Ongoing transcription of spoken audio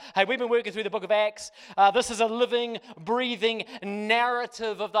Hey, we've been working through the book of Acts. This is a living, breathing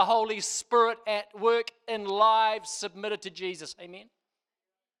narrative of the Holy Spirit at work in lives submitted to Jesus. Amen?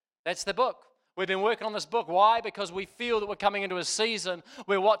 That's the book. We've been working on this book. Why? Because we feel that we're coming into a season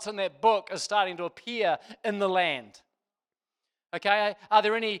where what's in that book is starting to appear in the land. Okay, are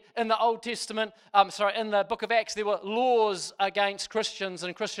there any, in the Old Testament, in the book of Acts, there were laws against Christians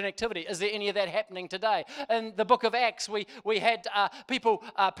and Christian activity. Is there any of that happening today? In the book of Acts, we had people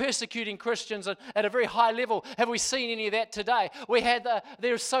persecuting Christians at a very high level. Have we seen any of that today?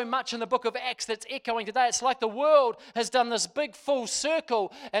 There's so much in the book of Acts that's echoing today. It's like the world has done this big full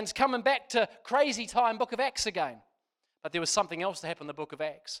circle and it's coming back to crazy time book of Acts again. But there was something else that happened in the book of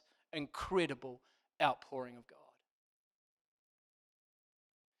Acts. Incredible outpouring of God.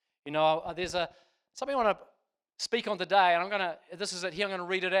 You know, there's something I want to speak on today, and this is it here, I'm going to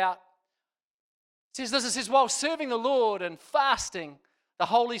read it out. It says, while serving the Lord and fasting, the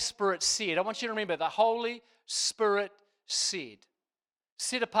Holy Spirit said, I want you to remember, the Holy Spirit said,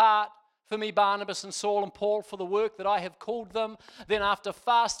 set apart for me Barnabas and Saul and Paul for the work that I have called them. Then after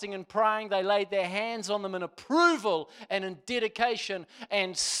fasting and praying, they laid their hands on them in approval and in dedication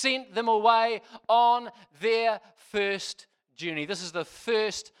and sent them away on their first journey. This is the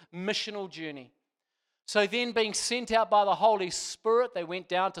first missional journey. So then, being sent out by the Holy Spirit, they went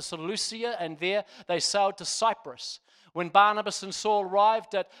down to Seleucia, and there they sailed to Cyprus. When Barnabas and Saul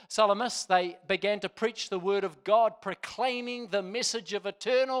arrived at Salamis, they began to preach the word of God, proclaiming the message of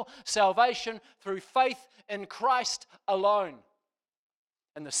eternal salvation through faith in Christ alone.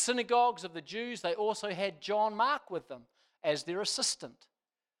 In the synagogues of the Jews, they also had John Mark with them as their assistant.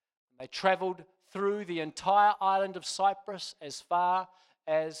 They traveled through the entire island of Cyprus as far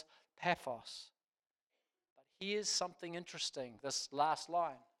as Paphos. But here's something interesting, this last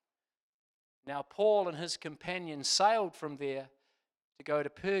line. Now Paul and his companions sailed from there to go to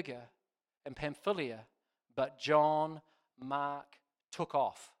Perga and Pamphylia, but John Mark took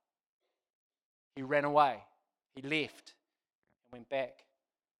off. He ran away, he left, and went back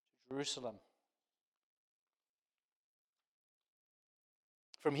to Jerusalem.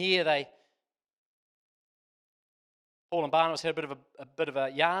 From here, Paul and Barnabas had a bit of a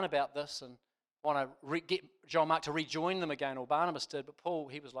yarn about this and want to get John Mark to rejoin them again, or Barnabas did, but Paul,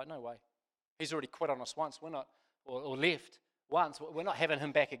 he was like, no way. He's already quit on us once. We're not, or left once. We're not having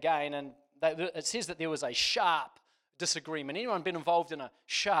him back again. And it says that there was a sharp disagreement. Anyone been involved in a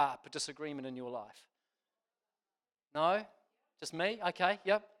sharp disagreement in your life? No? Just me? Okay,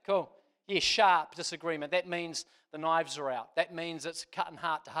 yep, cool. Yeah, sharp disagreement. That means the knives are out. That means it's cutting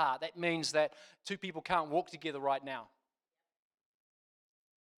heart to heart. That means that two people can't walk together right now.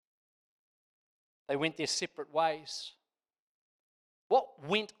 They went their separate ways. What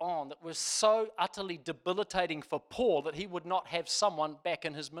went on that was so utterly debilitating for Paul that he would not have someone back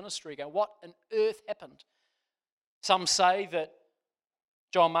in his ministry again? What on earth happened? Some say that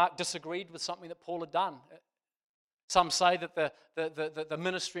John Mark disagreed with something that Paul had done. Some say that the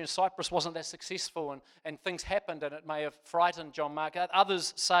ministry in Cyprus wasn't that successful and things happened and it may have frightened John Mark.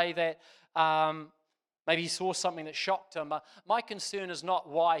 Others say that maybe he saw something that shocked him. My concern is not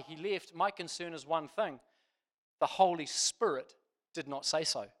why he left. My concern is one thing. The Holy Spirit did not say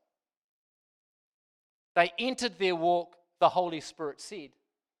so. They entered their walk, the Holy Spirit said.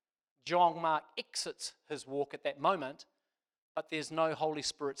 John Mark exits his walk at that moment, but there's no Holy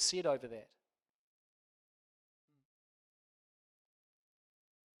Spirit said over that.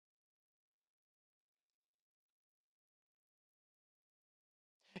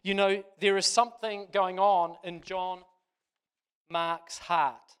 You know, there is something going on in John Mark's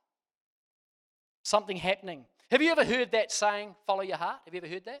heart. Something happening. Have you ever heard that saying, follow your heart? Have you ever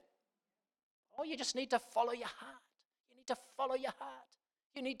heard that? Oh, you just need to follow your heart. You need to follow your heart.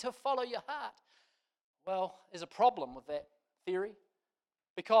 You need to follow your heart. Well, there's a problem with that theory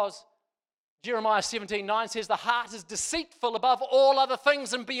because Jeremiah 17:9 says the heart is deceitful above all other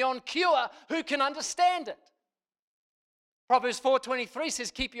things and beyond cure. Who can understand it? Proverbs 4:23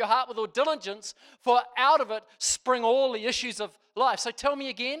 says, keep your heart with all diligence, for out of it spring all the issues of life. So tell me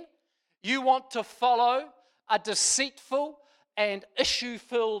again, you want to follow a deceitful and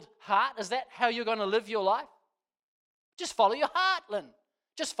issue-filled heart? Is that how you're going to live your life? Just follow your heart, Lynn.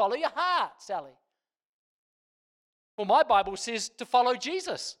 Just follow your heart, Sally. Well, my Bible says to follow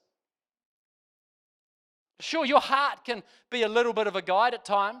Jesus. Sure, your heart can be a little bit of a guide at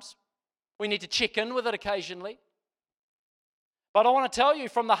times. We need to check in with it occasionally. But I want to tell you,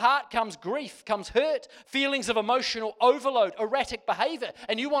 from the heart comes grief, comes hurt, feelings of emotional overload, erratic behavior,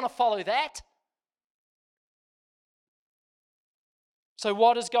 and you want to follow that? So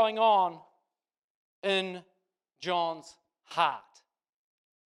what is going on in John's heart?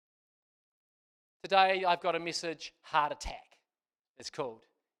 Today I've got a message, heart attack, it's called.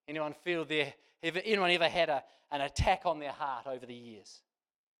 Anyone ever had an attack on their heart over the years?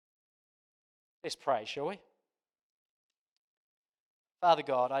 Let's pray, shall we? Father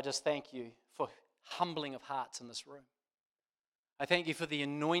God, I just thank you for humbling of hearts in this room. I thank you for the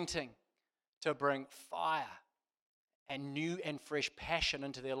anointing to bring fire and new and fresh passion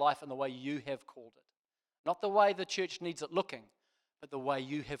into their life in the way you have called it. Not the way the church needs it looking, but the way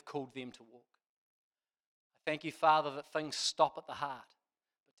you have called them to walk. I thank you, Father, that things stop at the heart.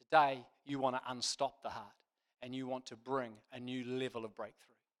 But today, you want to unstop the heart, and you want to bring a new level of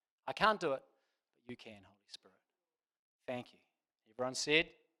breakthrough. I can't do it, but you can, Holy Spirit. Thank you. Everyone said,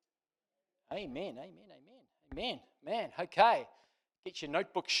 amen, amen, amen, amen. Man, okay. Get your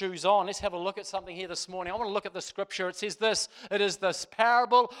notebook shoes on. Let's have a look at something here this morning. I want to look at the scripture. It says this. It is this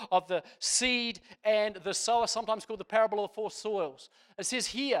parable of the seed and the sower, sometimes called the parable of the four soils. It says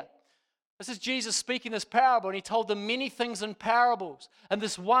here, this is Jesus speaking this parable, and he told them many things in parables. And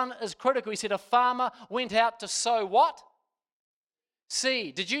this one is critical. He said a farmer went out to sow what?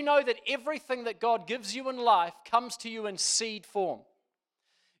 Seed. Did you know that everything that God gives you in life comes to you in seed form?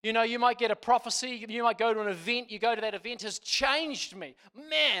 You know, you might get a prophecy, you might go to an event, you go to that event, has changed me.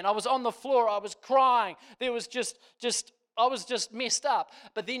 Man, I was on the floor, I was crying. There was I was just messed up.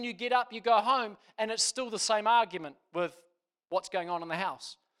 But then you get up, you go home, and it's still the same argument with what's going on in the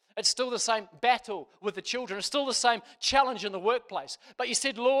house. It's still the same battle with the children. It's still the same challenge in the workplace. But you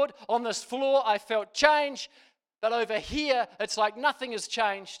said, Lord, on this floor I felt change, but over here it's like nothing has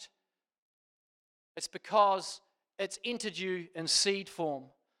changed. It's because it's entered you in seed form.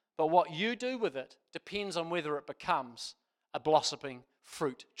 But what you do with it depends on whether it becomes a blossoming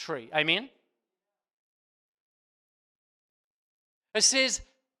fruit tree. Amen? It says,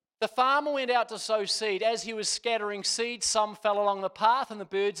 the farmer went out to sow seed. As he was scattering seed, some fell along the path, and the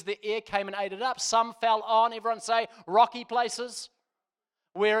birds of the air came and ate it up. Some fell on, everyone say, rocky places,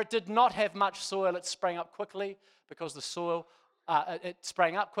 where it did not have much soil. It sprang up quickly because the soil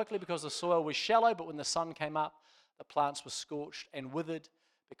was shallow, but when the sun came up, the plants were scorched and withered,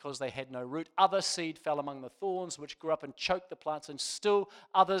 because they had no root. Other seed fell among the thorns, which grew up and choked the plants, and still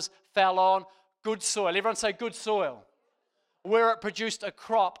others fell on good soil. Everyone say good soil. Where it produced a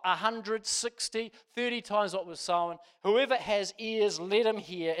crop, 160, 30 times what was sown. Whoever has ears, let him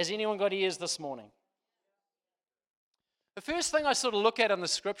hear. Has anyone got ears this morning? The first thing I sort of look at in the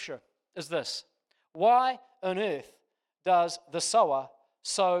scripture is this. Why on earth does the sower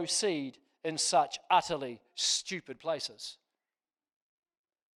sow seed in such utterly stupid places?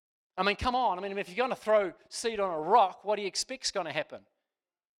 I mean, come on. I mean, if you're going to throw seed on a rock, what do you expect's going to happen?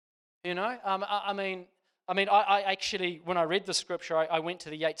 You know? I actually, when I read the scripture, I went to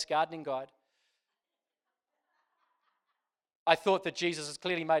the Yates Gardening Guide. I thought that Jesus has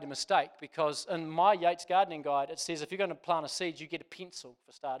clearly made a mistake, because in my Yates Gardening Guide, it says if you're going to plant a seed, you get a pencil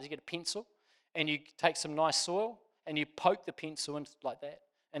for starters. You get a pencil, and you take some nice soil, and you poke the pencil in like that.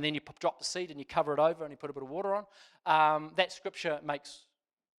 And then you drop the seed, and you cover it over, and you put a bit of water on. That scripture makes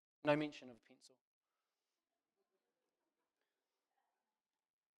no mention of a pencil,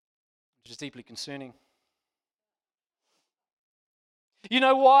 which is deeply concerning. You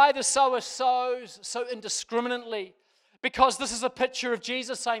know why the sower sows so indiscriminately? Because this is a picture of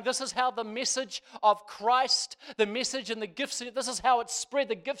Jesus saying this is how the message of Christ, the message and the gifts, this is how it's spread.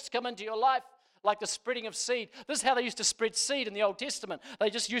 The gifts come into your life like the spreading of seed. This is how they used to spread seed in the Old Testament.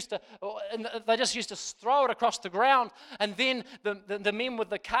 They just used to throw it across the ground, and then the men with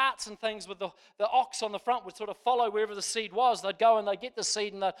the carts and things with the ox on the front would sort of follow wherever the seed was. They'd go and they'd get the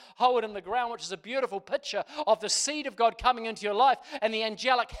seed and they'd hoe it in the ground, which is a beautiful picture of the seed of God coming into your life and the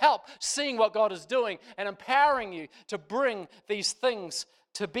angelic help seeing what God is doing and empowering you to bring these things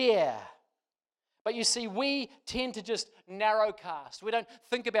to bear. But you see, we tend to just narrowcast. We don't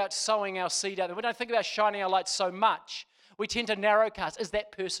think about sowing our seed out there. We don't think about shining our light so much. We tend to narrowcast. Is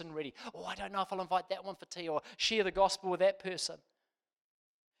that person ready? Oh, I don't know if I'll invite that one for tea or share the gospel with that person.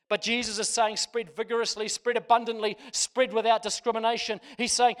 But Jesus is saying spread vigorously, spread abundantly, spread without discrimination.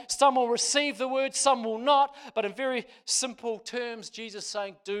 He's saying some will receive the word, some will not. But in very simple terms, Jesus is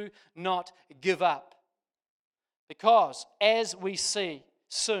saying do not give up. Because as we see,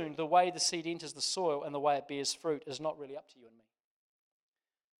 soon, the way the seed enters the soil and the way it bears fruit is not really up to you and me.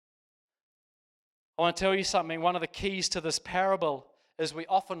 I want to tell you something. One of the keys to this parable is we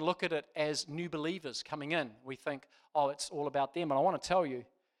often look at it as new believers coming in. We think, oh, it's all about them. And I want to tell you,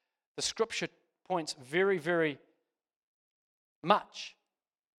 the scripture points very, very much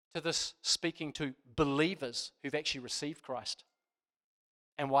to this speaking to believers who've actually received Christ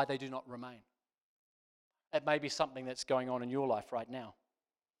and why they do not remain. It may be something that's going on in your life right now.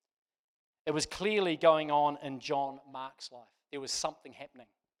 It was clearly going on in John Mark's life. There was something happening.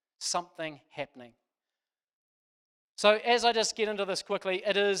 Something happening. So as I just get into this quickly,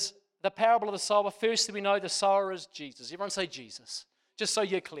 it is the parable of the sower. Firstly, we know the sower is Jesus. Everyone say Jesus, just so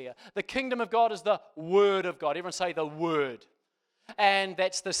you're clear. The kingdom of God is the word of God. Everyone say the word. And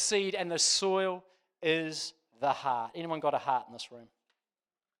that's the seed, and the soil is the heart. Anyone got a heart in this room?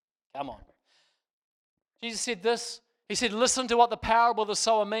 Come on. Jesus said this. He said, listen to what the parable of the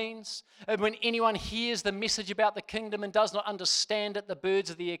sower means. And when anyone hears the message about the kingdom and does not understand it, the birds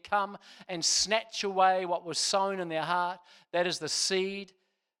of the air come and snatch away what was sown in their heart. That is the seed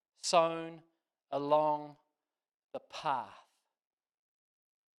sown along the path.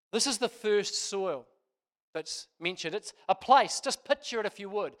 This is the first soil that's mentioned. It's a place, just picture it if you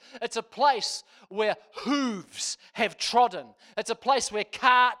would. It's a place where hooves have trodden. It's a place where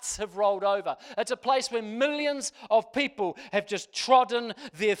carts have rolled over. It's a place where millions of people have just trodden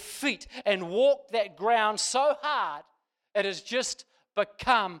their feet and walked that ground so hard it has just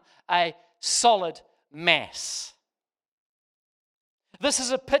become a solid mass. This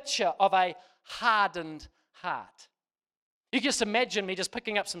is a picture of a hardened heart. You can just imagine me just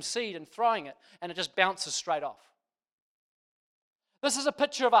picking up some seed and throwing it, and it just bounces straight off. This is a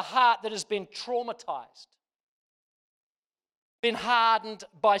picture of a heart that has been traumatized, been hardened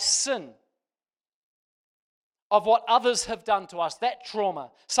by sin, of what others have done to us, that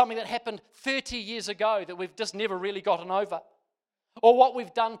trauma, something that happened 30 years ago that we've just never really gotten over, or what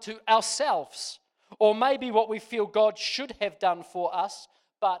we've done to ourselves, or maybe what we feel God should have done for us,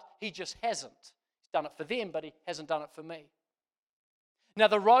 but He just hasn't. He's done it for them, but He hasn't done it for me. Now,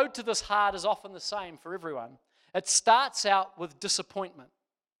 the road to this heart is often the same for everyone. It starts out with disappointment,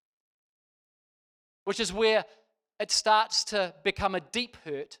 which is where it starts to become a deep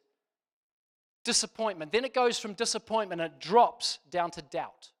hurt, disappointment. Then it goes from disappointment and it drops down to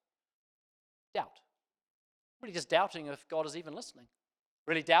doubt. Doubt. Really just doubting if God is even listening.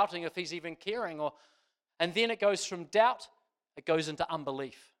 Really doubting if He's even caring. And then it goes from doubt, it goes into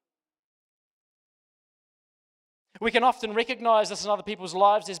unbelief. We can often recognize this in other people's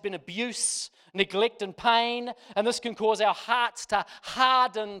lives. There's been abuse, neglect, and pain, and this can cause our hearts to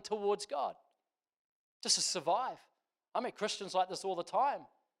harden towards God, just to survive. I meet Christians like this all the time.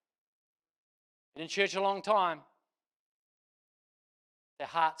 Been in church a long time. Their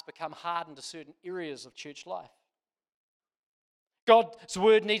hearts become hardened to certain areas of church life. God's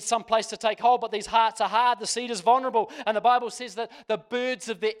word needs some place to take hold, but these hearts are hard. The seed is vulnerable. And the Bible says that the birds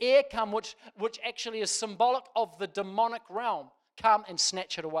of the air come, which actually is symbolic of the demonic realm, come and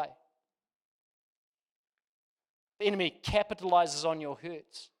snatch it away. The enemy capitalizes on your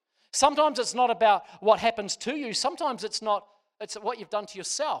hurts. Sometimes it's not about what happens to you. Sometimes it's what you've done to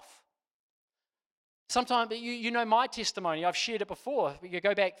yourself. Sometimes, you know my testimony. I've shared it before. You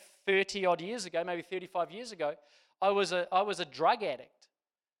go back 30 odd years ago, maybe 35 years ago. I was a drug addict.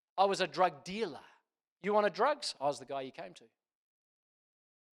 I was a drug dealer. You wanted drugs? I was the guy you came to.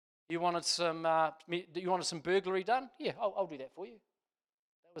 You wanted some burglary done? Yeah, I'll do that for you.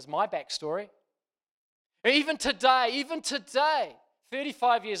 That was my backstory. Even today,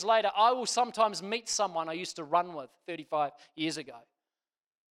 35 years later, I will sometimes meet someone I used to run with 35 years ago.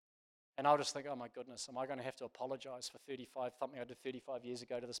 And I'll just think, oh my goodness, am I going to have to apologize for something I did 35 years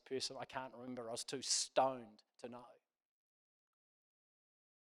ago to this person? I can't remember. I was too stoned to know.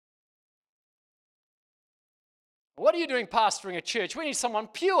 What are you doing pastoring a church? We need someone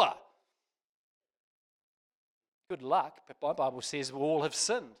pure. Good luck, but my Bible says we all have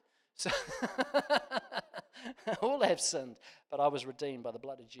sinned. So all have sinned, but I was redeemed by the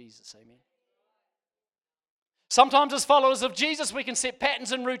blood of Jesus. Amen. Sometimes as followers of Jesus, we can set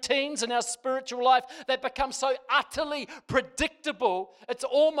patterns and routines in our spiritual life that become so utterly predictable, it's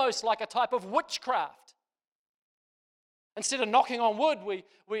almost like a type of witchcraft. Instead of knocking on wood,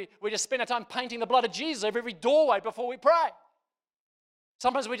 we just spend our time painting the blood of Jesus over every doorway before we pray.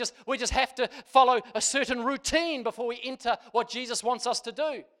 Sometimes we just have to follow a certain routine before we enter what Jesus wants us to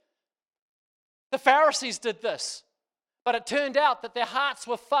do. The Pharisees did this. But it turned out that their hearts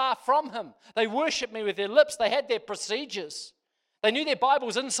were far from Him. They worshipped me with their lips. They had their procedures. They knew their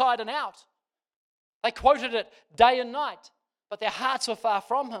Bibles inside and out. They quoted it day and night. But their hearts were far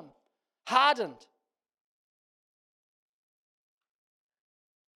from Him, hardened.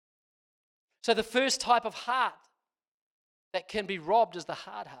 So the first type of heart that can be robbed is the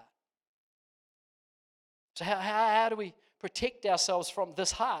hard heart. So how do we protect ourselves from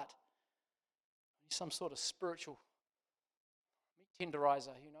this heart? Some sort of spiritual tenderizer,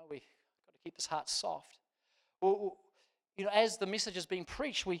 we've got to keep this heart soft. Well, as the message is being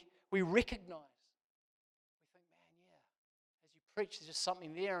preached, we recognize. We think, man, yeah, as you preach, there's just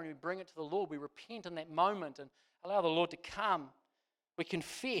something there, and we bring it to the Lord. We repent in that moment and allow the Lord to come. We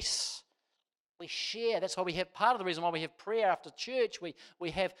confess. We share. That's why we have, part of the reason why we have prayer after church.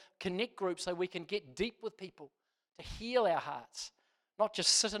 We have connect groups so we can get deep with people to heal our hearts. Not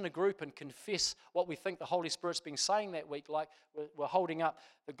just sit in a group and confess what we think the Holy Spirit's been saying that week, like we're holding up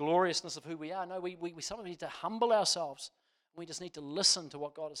the gloriousness of who we are. No, we sometimes need to humble ourselves. We just need to listen to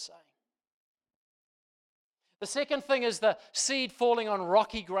what God is saying. The second thing is the seed falling on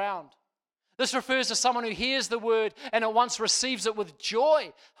rocky ground. This refers to someone who hears the word and at once receives it with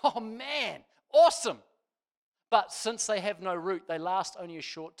joy. Oh man, awesome. But since they have no root, they last only a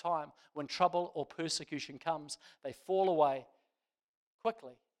short time. When trouble or persecution comes, they fall away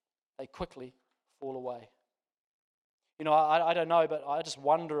quickly. They quickly fall away. You know, I don't know, but I just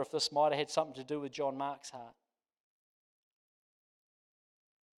wonder if this might have had something to do with John Mark's heart.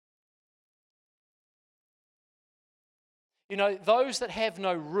 You know, those that have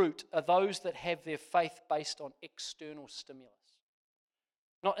no root are those that have their faith based on external stimulus,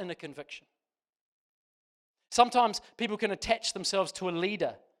 not inner conviction. Sometimes people can attach themselves to a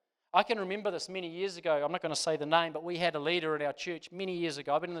leader. I can remember this many years ago. I'm not going to say the name, but we had a leader in our church many years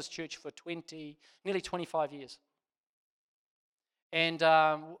ago. I've been in this church for nearly 25 years. And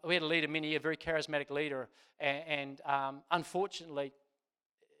we had a leader many years, a very charismatic leader, and unfortunately,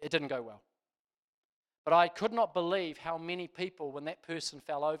 it didn't go well. But I could not believe how many people, when that person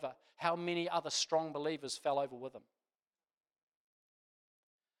fell over, how many other strong believers fell over with him.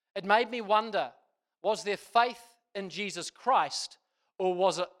 It made me wonder, was there faith in Jesus Christ, or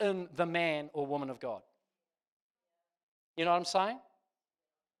was it in the man or woman of God? You know what I'm saying?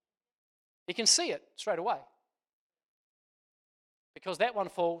 You can see it straight away. Because that one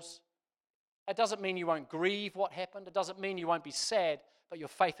falls. It doesn't mean you won't grieve what happened. It doesn't mean you won't be sad. But your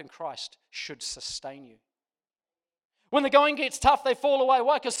faith in Christ should sustain you. When the going gets tough, they fall away.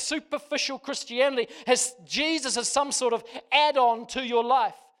 Why? Because superficial Christianity has Jesus as some sort of add-on to your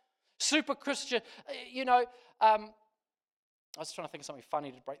life. Super Christian, you know, I was trying to think of something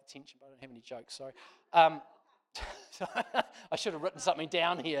funny to break the tension, but I don't have any jokes, sorry. I should have written something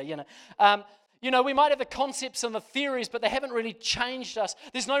down here, you know. You know, we might have the concepts and the theories, but they haven't really changed us.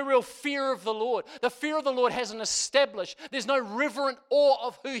 There's no real fear of the Lord. The fear of the Lord hasn't established. There's no reverent awe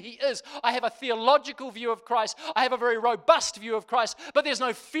of who He is. I have a theological view of Christ. I have a very robust view of Christ, but there's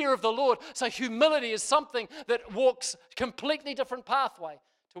no fear of the Lord. So humility is something that walks a completely different pathway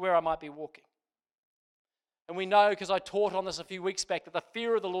to where I might be walking. And we know, because I taught on this a few weeks back, that the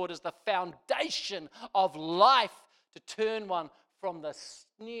fear of the Lord is the foundation of life to turn one from the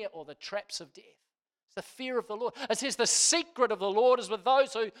snare or the traps of death. It's the fear of the Lord. It says the secret of the Lord is with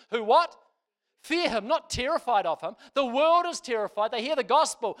those who what? Fear Him, not terrified of Him. The world is terrified. They hear the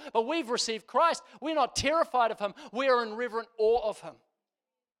gospel, but we've received Christ. We're not terrified of Him. We're in reverent awe of Him.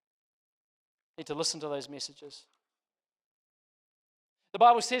 Need to listen to those messages. The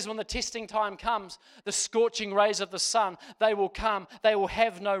Bible says when the testing time comes, the scorching rays of the sun, they will come. They will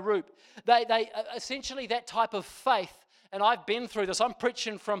have no root. They essentially, that type of faith, and I've been through this. I'm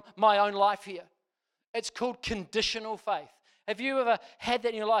preaching from my own life here. It's called conditional faith. Have you ever had that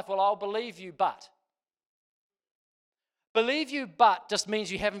in your life? Well, I'll believe you, but. Believe you, but just means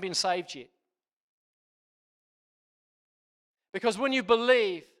you haven't been saved yet. Because when you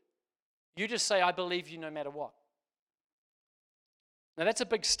believe, you just say, I believe you no matter what. Now, that's a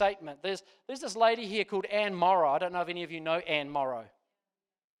big statement. There's this lady here called Anne Morrow. I don't know if any of you know Anne Morrow.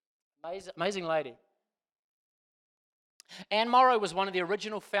 Amazing lady. Anne Morrow was one of the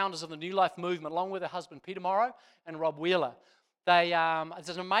original founders of the New Life movement, along with her husband, Peter Morrow, and Rob Wheeler. It's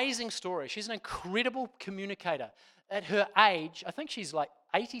an amazing story. She's an incredible communicator. At her age, I think she's like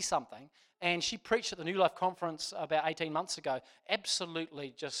 80-something, and she preached at the New Life conference about 18 months ago.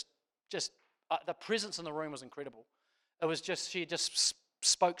 Absolutely just the presence in the room was incredible. It was just, she just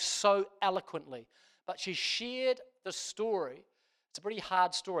spoke so eloquently. But she shared the story. It's a pretty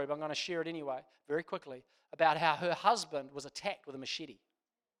hard story, but I'm going to share it anyway, very quickly, about how her husband was attacked with a machete.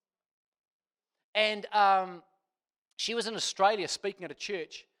 And she was in Australia speaking at a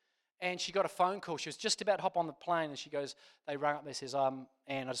church, and she got a phone call. She was just about to hop on the plane, and she goes, they rang up, they says, Anne,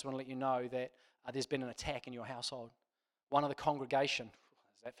 I just want to let you know that there's been an attack in your household. One of the congregation,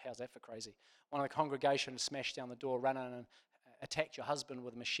 how's that for crazy? One of the congregation smashed down the door, ran in and attacked your husband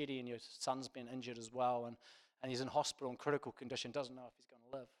with a machete, and your son's been injured as well, and he's in hospital in critical condition, doesn't know if he's going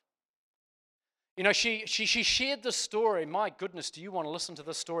to live. You know, she shared this story. My goodness, do you want to listen to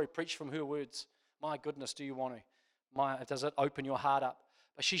this story preached from her words? My goodness, do you want to? Does it open your heart up?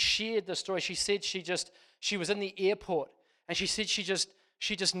 But she shared the story. She said she was in the airport, and she said she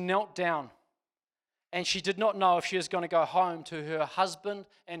just knelt down, And she did not know if she was going to go home to her husband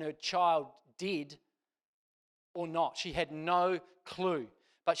and her child dead or not. She had no clue.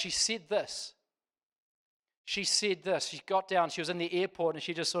 But she said this. She got down, she was in the airport, and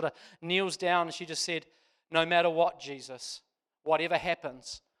she just sort of kneels down and she just said, no matter what, Jesus, whatever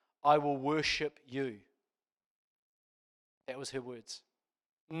happens, I will worship you. That was her words.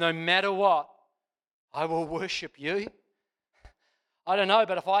 No matter what, I will worship you. I don't know,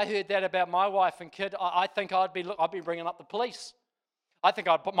 but if I heard that about my wife and kid, I think I'd be bringing up the police. I think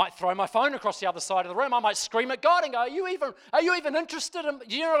I might throw my phone across the other side of the room. I might scream at God and go, are you even interested in,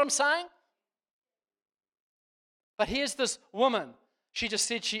 do you know what I'm saying? But here's this woman. She just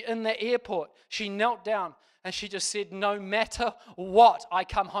said in the airport, she knelt down and she just said, no matter what I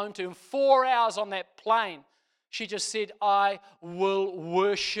come home to, in 4 hours on that plane, she just said, I will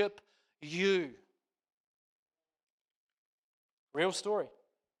worship you. Real story.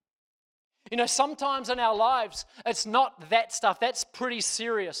 You know, sometimes in our lives, it's not that stuff. That's pretty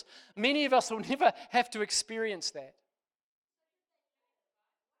serious. Many of us will never have to experience that.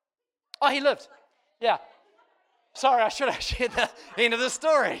 Oh, he lived. Yeah. Sorry, I should have shared the end of the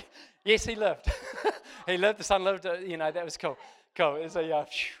story. Yes, he lived. He lived, the son lived, that was cool. Cool. It was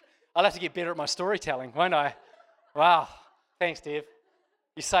I'll have to get better at my storytelling, won't I? Wow. Thanks, Dev.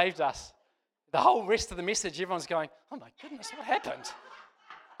 You saved us. The whole rest of the message, everyone's going, oh my goodness, what happened?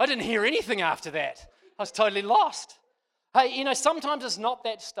 I didn't hear anything after that. I was totally lost. Hey, sometimes it's not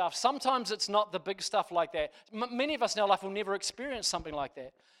that stuff. Sometimes it's not the big stuff like that. Many of us in our life will never experience something like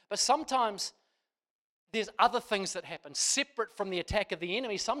that. But sometimes there's other things that happen separate from the attack of the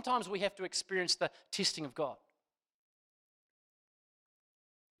enemy. Sometimes we have to experience the testing of God.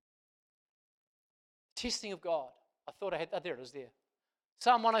 Testing of God. I thought I had, there it is there.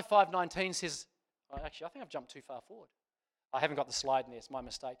 Psalm 105:19 says, actually, I think I've jumped too far forward. I haven't got the slide in there, it's my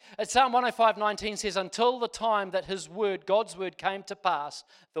mistake. Psalm 105:19 says, until the time that his word, God's word, came to pass,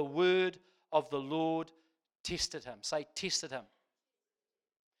 the word of the Lord tested him. Say, tested him.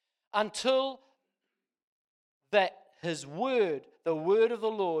 Until that his word, the word of the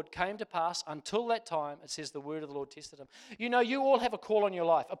Lord, came to pass, until that time, it says the word of the Lord tested him. You all have a call on your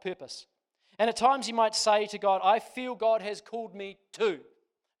life, a purpose. And at times you might say to God, I feel God has called me to.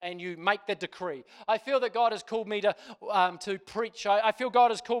 And you make the decree. I feel that God has called me to preach. I feel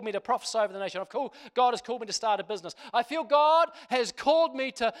God has called me to prophesy over the nation. God has called me to start a business. I feel God has called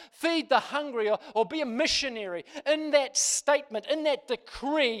me to feed the hungry or be a missionary. In that statement, in that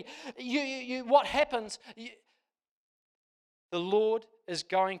decree, what happens? The Lord is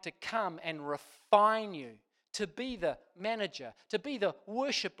going to come and refine you to be the manager, to be the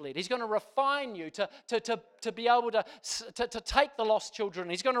worship leader. He's going to refine you to be able to take the lost children.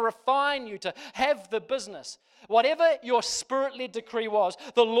 He's going to refine you to have the business. Whatever your spirit-led decree was,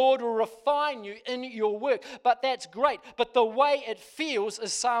 the Lord will refine you in your work. But that's great. But the way it feels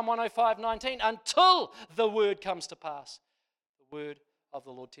is Psalm 105:19, until the word comes to pass. The word of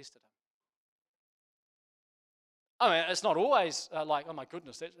the Lord tested him. I mean, it's not always like, oh my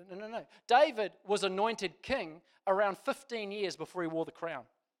goodness. No. David was anointed king around 15 years before he wore the crown.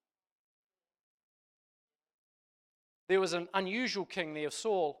 There was an unusual king there,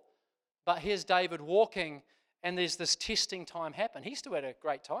 Saul, but here's David walking, and there's this testing time happen. He still had a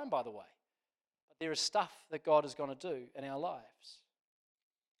great time, by the way. But there is stuff that God is going to do in our lives.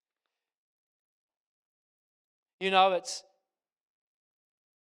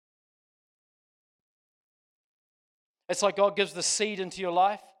 It's like God gives the seed into your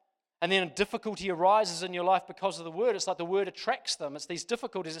life, and then a difficulty arises in your life because of the word. It's like the word attracts them. It's these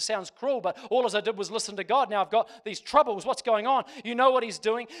difficulties. It sounds cruel, but all as I did was listen to God. Now I've got these troubles. What's going on? You know what he's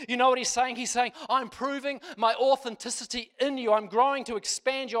doing. You know what he's saying. He's saying, I'm proving my authenticity in you. I'm growing to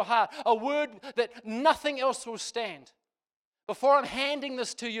expand your heart. A word that nothing else will stand. Before I'm handing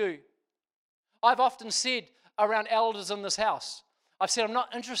this to you, I've often said around elders in this house, I've said, I'm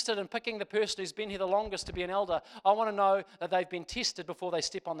not interested in picking the person who's been here the longest to be an elder. I want to know that they've been tested before they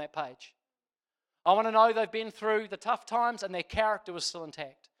step on that page. I want to know they've been through the tough times and their character was still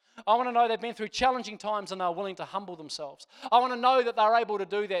intact. I want to know they've been through challenging times and they're willing to humble themselves. I want to know that they're able to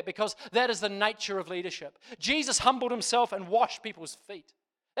do that because that is the nature of leadership. Jesus humbled himself and washed people's feet.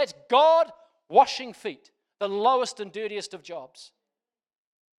 That's God washing feet, the lowest and dirtiest of jobs.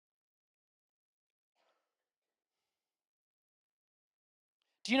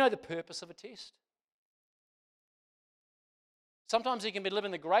 Do you know the purpose of a test? Sometimes you can be living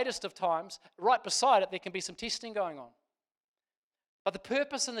the greatest of times. Right beside it, there can be some testing going on. But the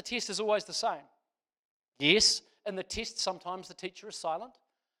purpose in the test is always the same. Yes, in the test, sometimes the teacher is silent.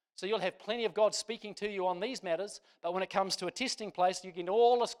 So you'll have plenty of God speaking to you on these matters, but when it comes to a testing place, you get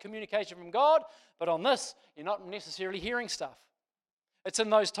all this communication from God, but on this, you're not necessarily hearing stuff. It's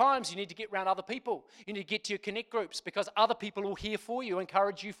in those times you need to get around other people. You need to get to your connect groups because other people will hear for you,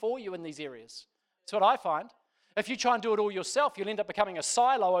 encourage you for you in these areas. That's what I find. If you try and do it all yourself, you'll end up becoming a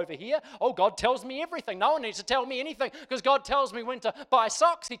silo over here. Oh, God tells me everything. No one needs to tell me anything because God tells me when to buy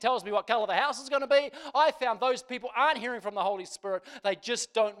socks. He tells me what color the house is going to be. I found those people aren't hearing from the Holy Spirit. They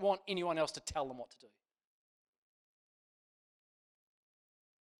just don't want anyone else to tell them what to do.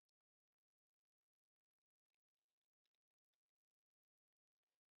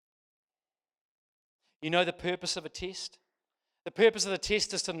 You know the purpose of a test? The purpose of the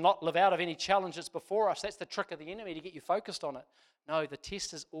test is to not live out of any challenge that's before us. That's the trick of the enemy, to get you focused on it. No, the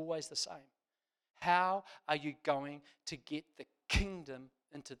test is always the same. How are you going to get the kingdom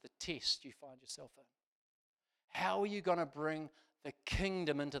into the test you find yourself in? How are you going to bring the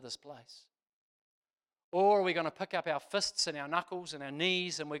kingdom into this place? Or are we going to pick up our fists and our knuckles and our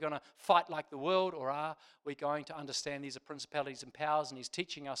knees and we're going to fight like the world? Or are we going to understand these are principalities and powers and He's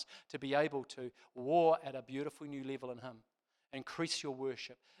teaching us to be able to war at a beautiful new level in Him? Increase your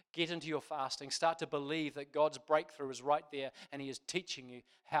worship. Get into your fasting. Start to believe that God's breakthrough is right there and He is teaching you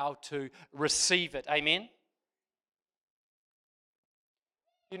how to receive it. Amen?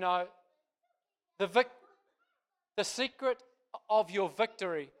 You know, the secret of your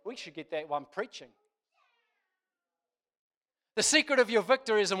victory, we should get that one preaching. The secret of your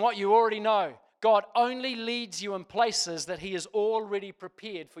victory is in what you already know. God only leads you in places that He has already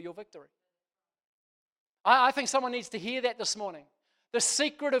prepared for your victory. I think someone needs to hear that this morning. The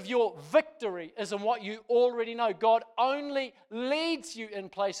secret of your victory is in what you already know. God only leads you in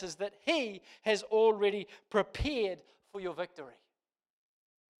places that He has already prepared for your victory.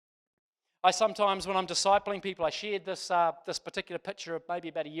 I sometimes, when I'm discipling people, I shared this particular picture maybe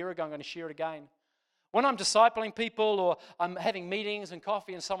about a year ago. I'm going to share it again. When I'm discipling people or I'm having meetings and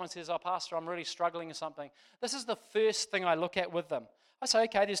coffee and someone says, "Oh, Pastor, I'm really struggling or something," this is the first thing I look at with them. I say,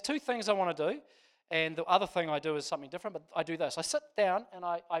 okay, there's two things I want to do, and the other thing I do is something different, but I do this. I sit down and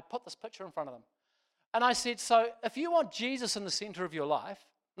I put this picture in front of them. And I said, so if you want Jesus in the center of your life,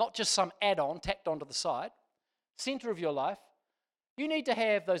 not just some add-on tacked onto the side, center of your life, you need to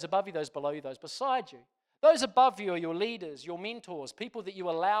have those above you, those below you, those beside you. Those above you are your leaders, your mentors, people that you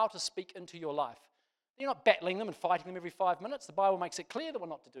allow to speak into your life. You're not battling them and fighting them every 5 minutes. The Bible makes it clear that we're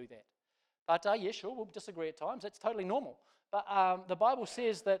not to do that. But yeah, sure, we'll disagree at times. That's totally normal. But the Bible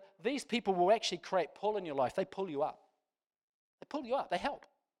says that these people will actually create pull in your life. They pull you up. They pull you up. They help.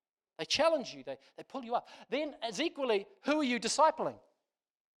 They challenge you. They pull you up. Then, as equally, who are you discipling?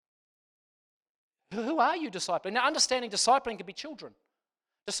 Who are you discipling? Now, understanding discipling can be children.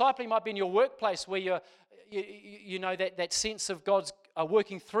 Discipling might be in your workplace where you know that sense of God's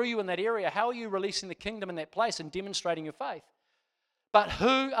working through you in that area. How are you releasing the kingdom in that place and demonstrating your faith? But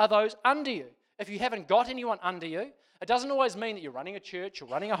who are those under you? If you haven't got anyone under you, it doesn't always mean that you're running a church or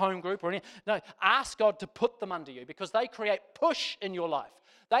running a home group or anything. No, ask God to put them under you because they create push in your life.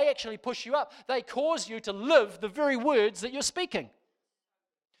 They actually push you up. They cause you to live the very words that you're speaking.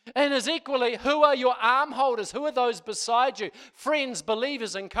 And as equally, who are your arm holders? Who are those beside you? Friends,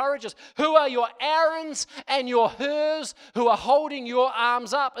 believers, encouragers. Who are your Aarons and your Hurs who are holding your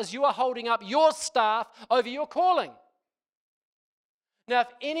arms up as you are holding up your staff over your calling? Now, if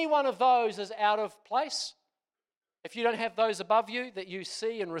any one of those is out of place, if you don't have those above you that you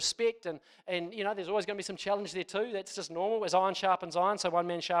see and respect, and you know, there's always going to be some challenge there too. That's just normal. As iron sharpens iron, so one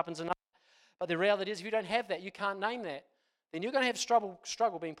man sharpens another. But the reality is, if you don't have that, you can't name that, then you're going to have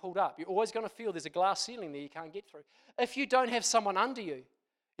struggle being pulled up. You're always going to feel there's a glass ceiling there you can't get through. If you don't have someone under you,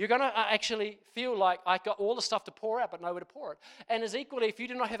 you're going to actually feel like I got all the stuff to pour out, but nowhere to pour it. And as equally, if you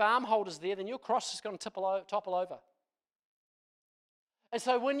do not have arm holders there, then your cross is going to topple over. And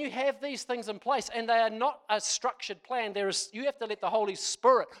so when you have these things in place, and they are not a structured plan, you have to let the Holy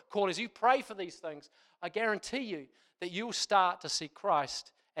Spirit call as you pray for these things. I guarantee you that you'll start to see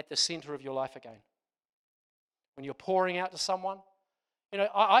Christ at the center of your life again. When you're pouring out to someone, you know,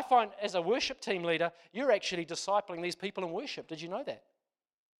 I find as a worship team leader, you're actually discipling these people in worship. Did you know that?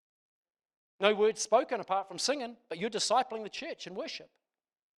 No words spoken apart from singing, but you're discipling the church in worship.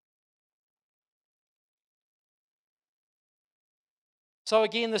 So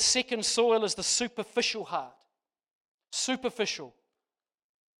again, the second soil is the superficial heart. Superficial.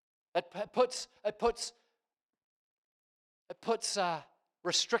 It puts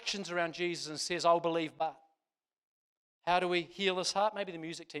restrictions around Jesus and says, "I'll believe, but." How do we heal this heart? Maybe the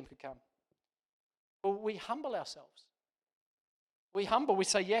music team could come. Well, we humble ourselves. We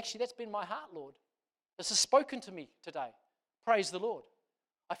say, yeah, actually, that's been my heart, Lord. This has spoken to me today. Praise the Lord.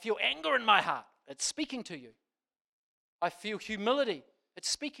 I feel anger in my heart. It's speaking to you. I feel humility. It's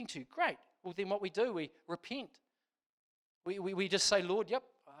speaking to you. Great. Well, then what we do, we repent. We just say, Lord, yep,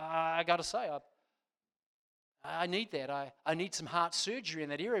 I got to say, I need that. I need some heart surgery in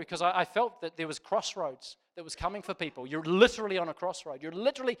that area because I felt that there was crossroads that was coming for people. You're literally on a crossroad. You're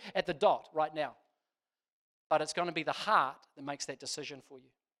literally at the dot right now. But it's going to be the heart that makes that decision for you.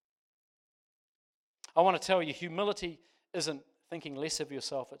 I want to tell you, humility isn't thinking less of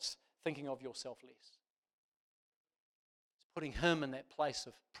yourself. It's thinking of yourself less. It's putting Him in that place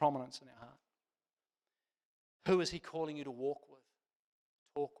of prominence in our heart. Who is He calling you to walk with,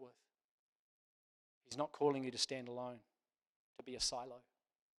 talk with? He's not calling you to stand alone, to be a silo.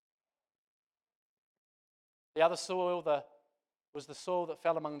 The other soil was the soil that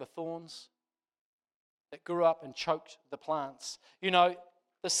fell among the thorns, that grew up and choked the plants. You know,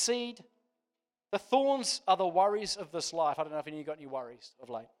 the seed, the thorns are the worries of this life. I don't know if any of you got any worries of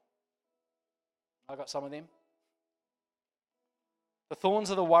late. I got some of them. The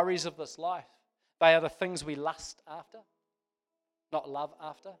thorns are the worries of this life. They are the things we lust after, not love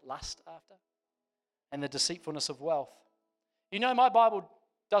after, lust after, and the deceitfulness of wealth. You know, my Bible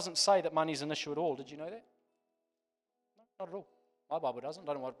doesn't say that money's an issue at all. Did you know that? No, not at all. My Bible doesn't. I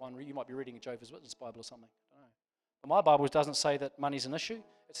don't know what one, you might be reading a Jehovah's Witness Bible or something. I don't know. But my Bible doesn't say that money's an issue.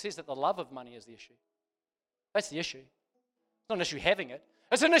 It says that the love of money is the issue. That's the issue. It's not an issue having it.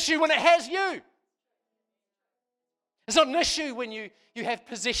 It's an issue when it has you. It's not an issue when you have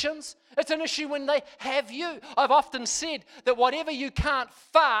possessions. It's an issue when they have you. I've often said that whatever you can't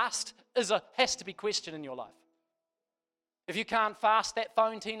fast has to be questioned in your life. If you can't fast that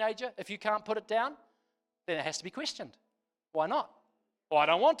phone, teenager, if you can't put it down, then it has to be questioned. Why not? Well, I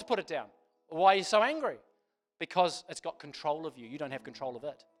don't want to put it down. Why are you so angry? Because it's got control of you. You don't have control of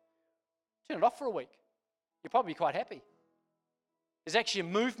it. Turn it off for a week. You'll probably be quite happy. There's actually a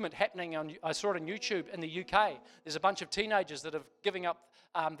movement happening I saw it on YouTube in the UK. There's a bunch of teenagers that are giving up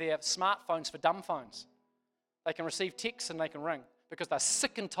their smartphones for dumb phones. They can receive texts and they can ring because they're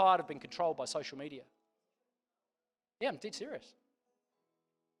sick and tired of being controlled by social media. Yeah, I'm dead serious.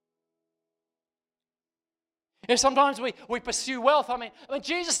 You know, sometimes we pursue wealth. I mean,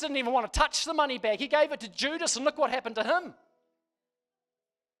 Jesus didn't even want to touch the money bag. He gave it to Judas, and look what happened to him.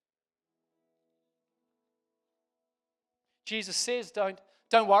 Jesus says,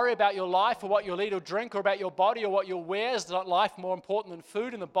 don't worry about your life or what you'll eat or drink or about your body or what you'll wear. Is not life more important than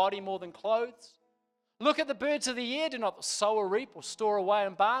food and the body more than clothes? Look at the birds of the air. Do not sow or reap or store away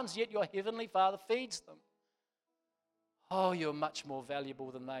in barns, yet your heavenly Father feeds them. Oh, you're much more valuable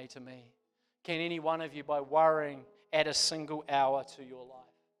than they to me. Can any one of you, by worrying, add a single hour to your life?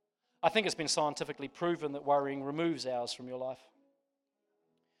 I think it's been scientifically proven that worrying removes hours from your life.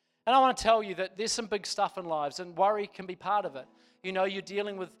 And I want to tell you that there's some big stuff in lives, and worry can be part of it. You know, you're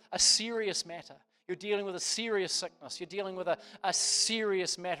dealing with a serious matter. You're dealing with a serious sickness. You're dealing with a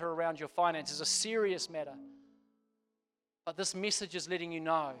serious matter around your finances, a serious matter. But this message is letting you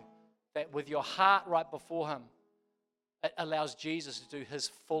know that with your heart right before Him, it allows Jesus to do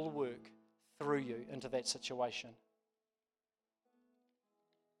His full work through you into that situation.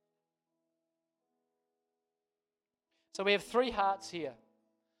 So we have three hearts here.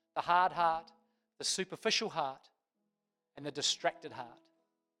 The hard heart, the superficial heart, and the distracted heart.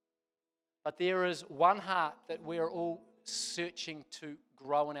 But there is one heart that we are all searching to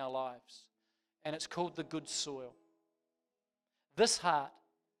grow in our lives, and it's called the good soil. This heart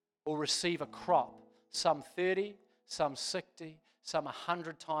will receive a crop, some 30, some 60, some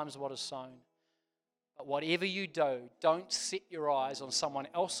 100 times what is sown. But whatever you do, don't set your eyes on someone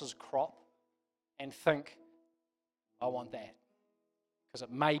else's crop and think, I want that. Because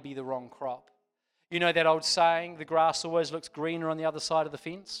it may be the wrong crop. You know that old saying, the grass always looks greener on the other side of the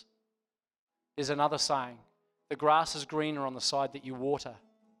fence? There's another saying, the grass is greener on the side that you water.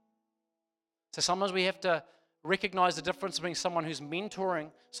 So sometimes we have to recognize the difference between someone who's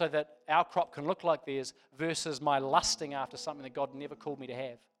mentoring so that our crop can look like theirs versus my lusting after something that God never called me to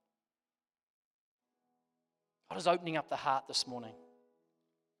have. God is opening up the heart this morning.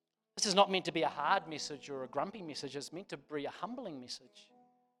 This is not meant to be a hard message or a grumpy message. It's meant to be a humbling message.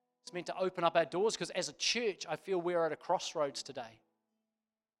 It's meant to open up our doors because as a church, I feel we're at a crossroads today.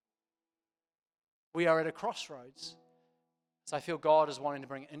 We are at a crossroads. So I feel God is wanting to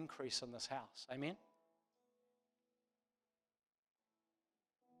bring increase in this house. Amen?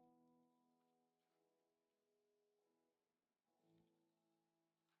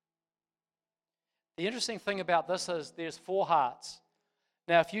 The interesting thing about this is there's four hearts.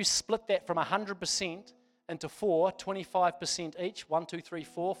 Now, if you split that from 100% into 4, 25% each, 1, 2, 3,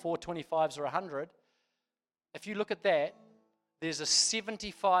 4, 4 25s are 100. If you look at that, there's a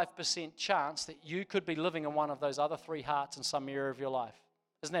 75% chance that you could be living in one of those other three hearts in some area of your life.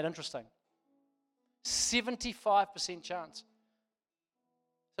 Isn't that interesting? 75% chance.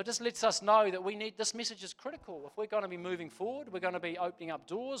 So it just lets us know that this message is critical. If we're going to be moving forward, we're going to be opening up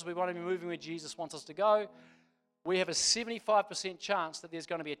doors, we want to be moving where Jesus wants us to go, we have a 75% chance that there's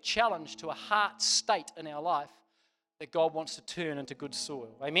going to be a challenge to a heart state in our life that God wants to turn into good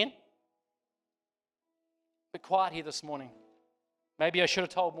soil. Amen? A bit quiet here this morning. Maybe I should have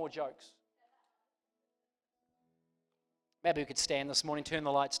told more jokes. Maybe we could stand this morning, turn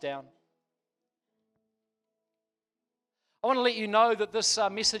the lights down. I want to let you know that this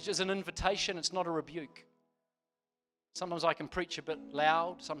message is an invitation, it's not a rebuke. Sometimes I can preach a bit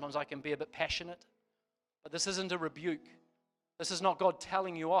loud, sometimes I can be a bit passionate, but this isn't a rebuke. This is not God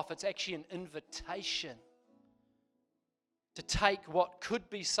telling you off, it's actually an invitation to take what could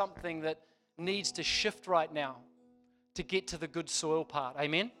be something that needs to shift right now to get to the good soil part.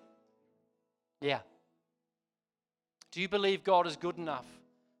 Amen? Yeah. Do you believe God is good enough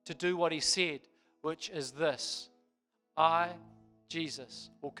to do what He said, which is this? I, Jesus,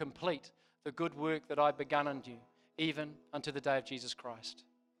 will complete the good work that I begun in you, even unto the day of Jesus Christ.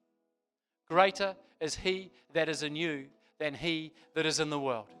 Greater is He that is in you than he that is in the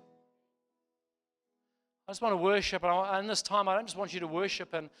world. I just want to worship, and this time I don't just want you to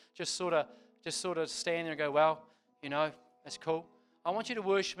worship and just sort of stand there and go, well, that's cool. I want you to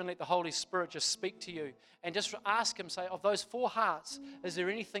worship and let the Holy Spirit just speak to you and just ask Him, say, of those four hearts, is there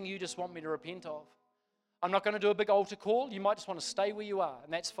anything you just want me to repent of? I'm not going to do a big altar call. You might just want to stay where you are,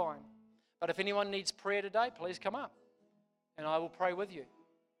 and that's fine. But if anyone needs prayer today, please come up, and I will pray with you.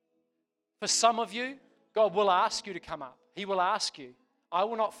 For some of you, God will ask you to come up. He will ask you. I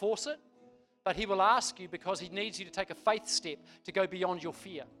will not force it, but He will ask you because He needs you to take a faith step to go beyond your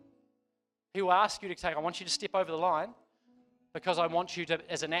fear. He will ask you to I want you to step over the line because I want you to,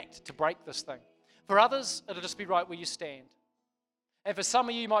 as an act, to break this thing. For others, it'll just be right where you stand. And for some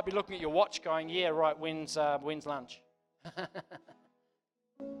of you, you might be looking at your watch going, yeah, right, when's lunch?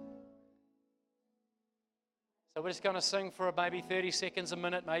 So we're just going to sing for maybe 30 seconds, a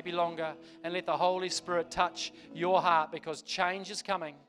minute, maybe longer, and let the Holy Spirit touch your heart because change is coming.